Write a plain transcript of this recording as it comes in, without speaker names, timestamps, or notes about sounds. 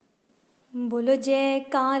बोलो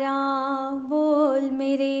जयकारा बोल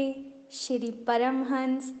मेरे श्री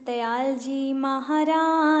परमहंस दयाल जी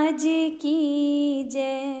महाराज की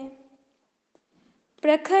जय।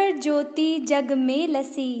 प्रखर ज्योति जग में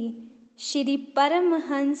लसी श्री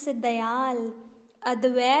परमहंस दयाल,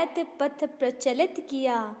 अद्वैत पथ प्रचलित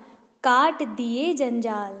किया काट दिए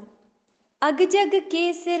जंजाल। अग जग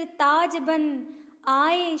के सिर ताज बन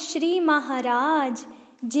आए श्री महाराज,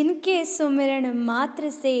 जिनके सुमिरन मात्र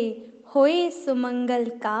से होए सुमंगल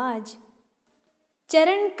काज।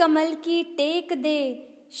 चरण कमल की टेक दे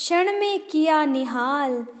क्षण में किया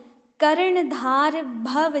निहाल, कर्णधार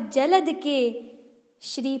भव जलद के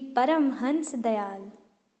श्री परमहंस दयाल।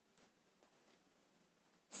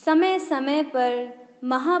 समय समय पर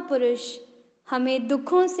महापुरुष हमें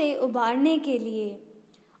दुखों से उबारने के लिए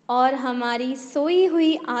और हमारी सोई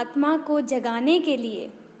हुई आत्मा को जगाने के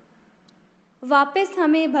लिए, वापस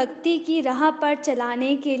हमें भक्ति की राह पर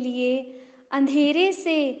चलाने के लिए, अंधेरे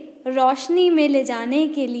से रोशनी में ले जाने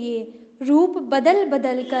के लिए रूप बदल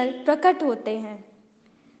बदल कर प्रकट होते हैं।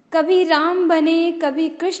 कभी राम बने, कभी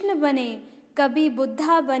कृष्ण बने, कभी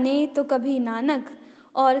बुद्धा बने तो कभी नानक,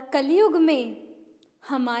 और कलयुग में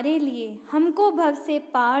हमारे लिए, हमको भव से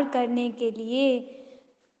पार करने के लिए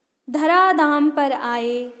धराधाम पर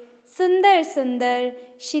आए सुंदर सुंदर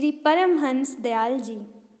श्री परमहंस दयाल जी।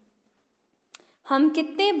 हम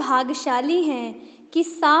कितने भाग्यशाली हैं कि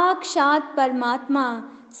साक्षात परमात्मा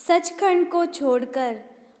सचखंड को छोड़कर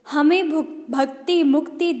हमें भक्ति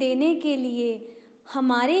मुक्ति देने के लिए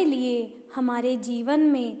हमारे जीवन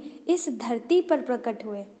में इस धरती पर प्रकट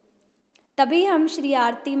हुए। तभी हम श्री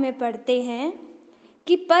आरती में पढ़ते हैं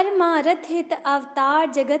कि परमारथ हित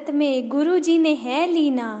अवतार जगत में गुरु जी ने है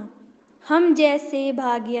लीना, हम जैसे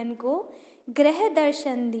भाग्यन को ग्रह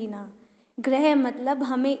दर्शन दीना। ग्रह मतलब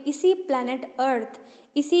हमें इसी प्लैनेट अर्थ,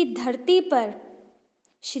 इसी धरती पर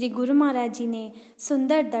श्री गुरु महाराज जी ने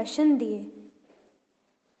सुंदर दर्शन दिए।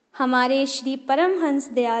 हमारे श्री परमहंस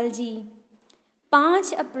दयाल जी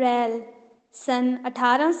 5 अप्रैल सन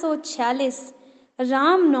 1846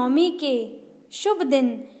 रामनवमी के शुभ दिन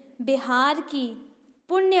बिहार की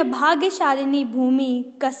पुण्य भाग्यशालिनी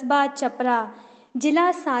भूमि कस्बा चपरा,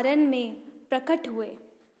 जिला सारण में प्रकट हुए।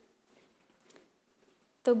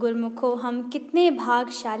 तो गुरुमुखों, हम कितने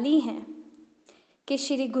भाग्यशाली हैं कि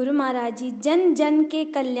श्री गुरु महाराज जी जन जन के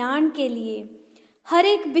कल्याण के लिए, हर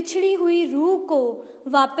एक बिछड़ी हुई रूह को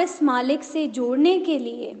वापस मालिक से जोड़ने के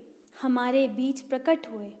लिए हमारे बीच प्रकट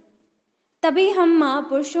हुए। तभी हम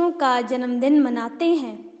महापुरुषों का जन्मदिन मनाते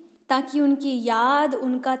हैं, ताकि उनकी याद,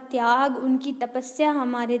 उनका त्याग, उनकी तपस्या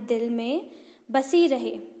हमारे दिल में बसी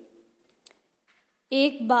रहे।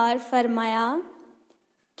 एक बार फरमाया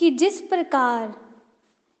कि जिस प्रकार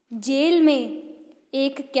जेल में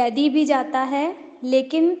एक कैदी भी जाता है,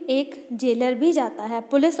 लेकिन एक जेलर भी जाता है,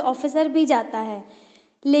 पुलिस ऑफिसर भी जाता है,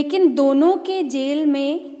 लेकिन दोनों के जेल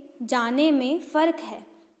में जाने में फ़र्क है।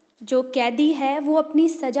 जो कैदी है वो अपनी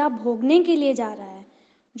सज़ा भोगने के लिए जा रहा है,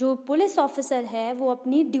 जो पुलिस ऑफिसर है वो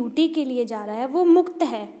अपनी ड्यूटी के लिए जा रहा है, वो मुक्त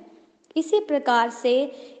है। इसी प्रकार से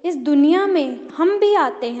इस दुनिया में हम भी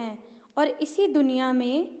आते हैं और इसी दुनिया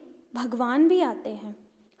में भगवान भी आते हैं।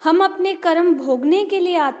 हम अपने कर्म भोगने के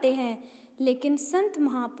लिए आते हैं, लेकिन संत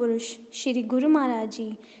महापुरुष श्री गुरु महाराज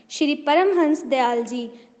जी, श्री परमहंस दयाल जी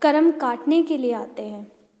कर्म काटने के लिए आते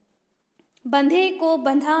हैं। बंधे को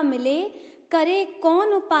बंधा मिले, करे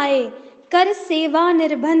कौन उपाय, कर सेवा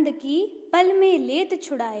निर्बंध की पल में लेत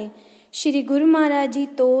छुड़ाए। श्री गुरु महाराज जी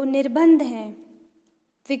तो निर्बंध हैं,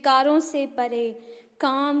 विकारों से परे,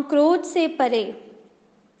 काम क्रोध से परे,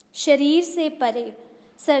 शरीर से परे,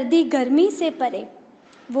 सर्दी गर्मी से परे।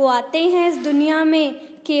 वो आते हैं इस दुनिया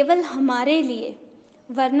में केवल हमारे लिए,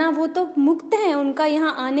 वरना वो तो मुक्त हैं। उनका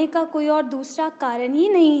यहाँ आने का कोई और दूसरा कारण ही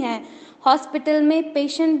नहीं है। हॉस्पिटल में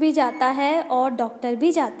पेशेंट भी जाता है और डॉक्टर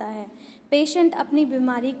भी जाता है। पेशेंट अपनी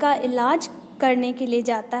बीमारी का इलाज करने के लिए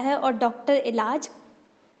जाता है और डॉक्टर इलाज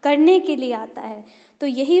करने के लिए आता है। तो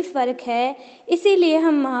यही फ़र्क है। इसीलिए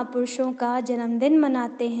हम महापुरुषों का जन्मदिन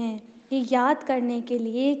मनाते हैं, ये याद करने के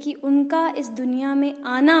लिए कि उनका इस दुनिया में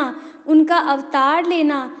आना, उनका अवतार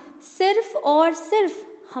लेना सिर्फ और सिर्फ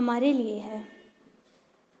हमारे लिए है।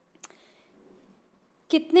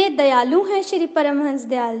 कितने दयालु हैं श्री परमहंस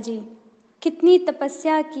दयाल जी, कितनी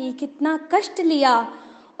तपस्या की, कितना कष्ट लिया,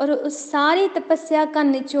 और उस सारी तपस्या का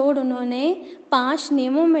निचोड़ उन्होंने 5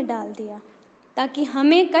 नियमों में डाल दिया, ताकि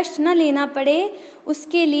हमें कष्ट न लेना पड़े।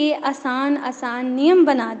 उसके लिए आसान आसान नियम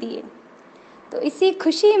बना दिए। तो इसी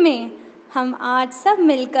खुशी में हम आज सब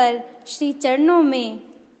मिलकर श्री चरणों में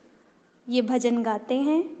ये भजन गाते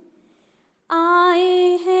हैं।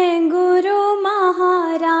 आए हैं गुरु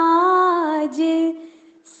महाराज,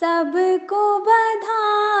 सबको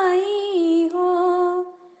बधाई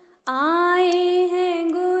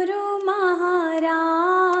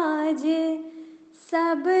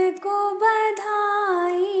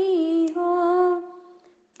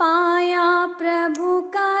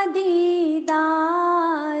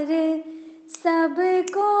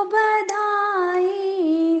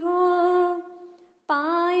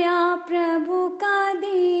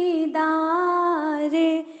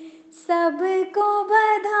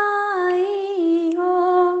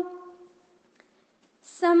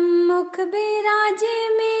सम्मुख बिराजे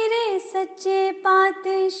मेरे सच्चे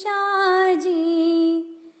पातशाह जी,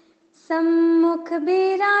 सम्मुख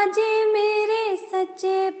बिराजे मेरे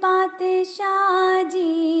सच्चे पातशाह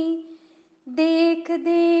जी। देख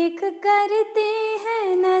देख करते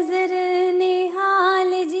हैं नजर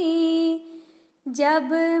निहाल जी,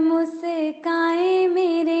 जब मुस्काए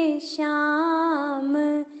मेरे श्याम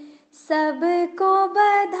सबको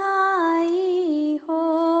बधाई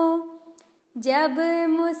हो, जब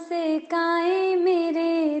मुस्काए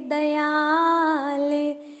मेरे दयाल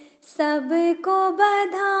सबको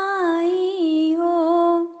बधाई हो।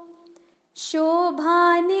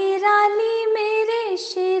 शोभा निराली मेरे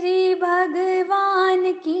श्री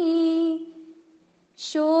भगवान की,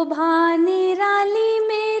 शोभा निराली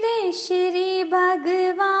मेरे श्री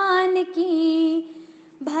भगवान की।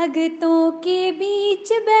 भक्तों के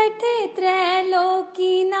बीच बैठे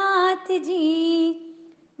त्रैलोकीनाथ जी,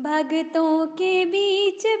 भक्तों के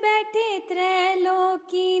बीच बैठे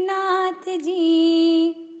त्रैलोकीनाथ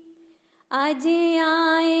जी। आज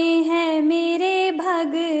आए हैं मेरे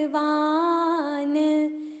भगवान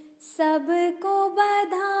सबको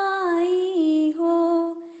बधाई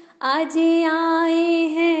हो, आज आए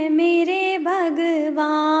हैं मेरे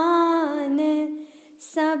भगवान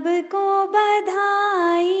सबको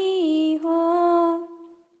बधाई हो।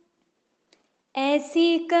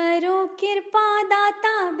 ऐसी करो कृपा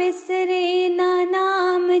दाता बिसरे ना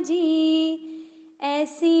नाम जी,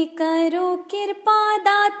 ऐसी करो कृपा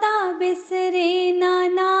दाता बिसरे ना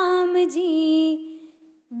नाम जी।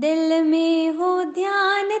 दिल में हो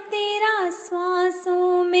ध्यान तेरा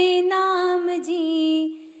श्वासों में नाम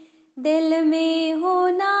जी, दिल में हो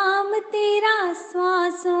नाम तेरा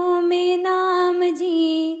श्वासों में नाम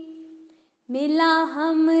जी। मिला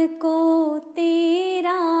हमको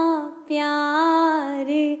तेरा प्यार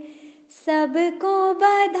सबको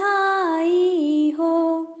बधाई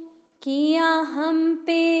हो, किया हम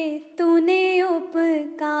पे तूने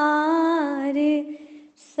उपकार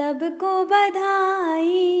सबको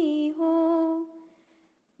बधाई हो।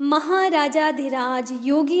 महाराजाधिराज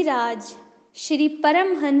योगी राज श्री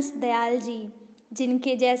परमहंस दयाल जी,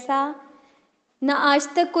 जिनके जैसा न आज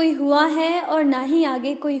तक कोई हुआ है और ना ही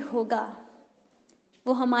आगे कोई होगा,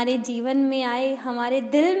 वो हमारे जीवन में आए, हमारे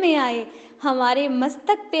दिल में आए, हमारे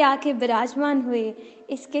मस्तक पे आके विराजमान हुए।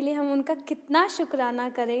 इसके लिए हम उनका कितना शुक्राना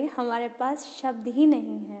करें, हमारे पास शब्द ही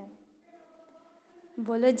नहीं है।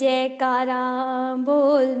 बोलो जयकारा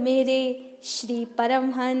बोल मेरे श्री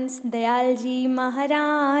परमहंस दयाल जी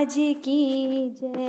महाराज की जय।